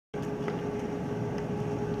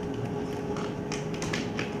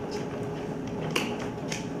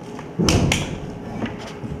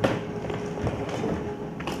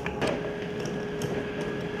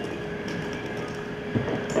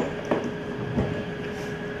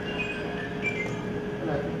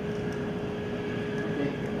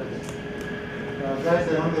Guys,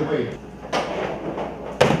 they're on the way.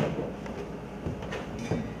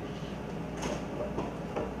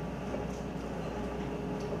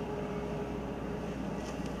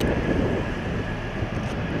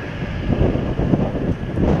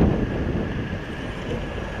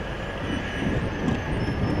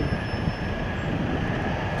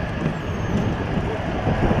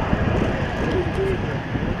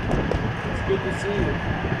 It's good to see you.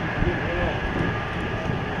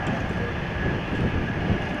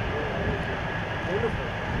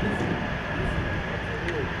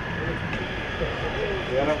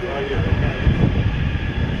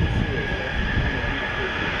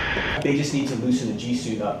 They just need to loosen the G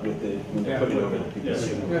suit up with the when they put it over the PD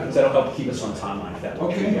suit. So that'll help keep us on timeline if that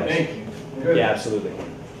works. Okay, thank you. Good. Yeah, absolutely.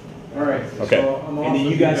 All right. Okay. So I'm And then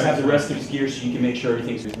you guys have the rest of his gear so you can make sure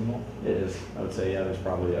everything's reasonable. It is. I would say, yeah, there's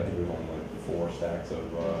probably, I think there's only like 4 stacks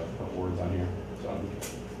of words on here. So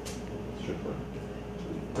should work.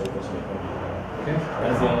 Okay.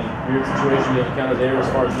 That's the only weird situation you have kind of there as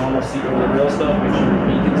far as normal seat over the rail stuff. Make sure your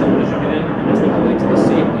feet can tell as you get in. And that's with the link to the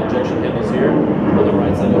seat. The injection handles here on the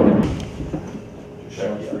right side of it.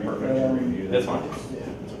 That's fine.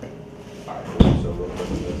 Alright, so real quick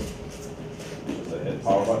with this. Just a hit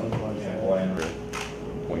power button and play and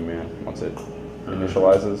wingman once it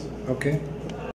initializes. Okay.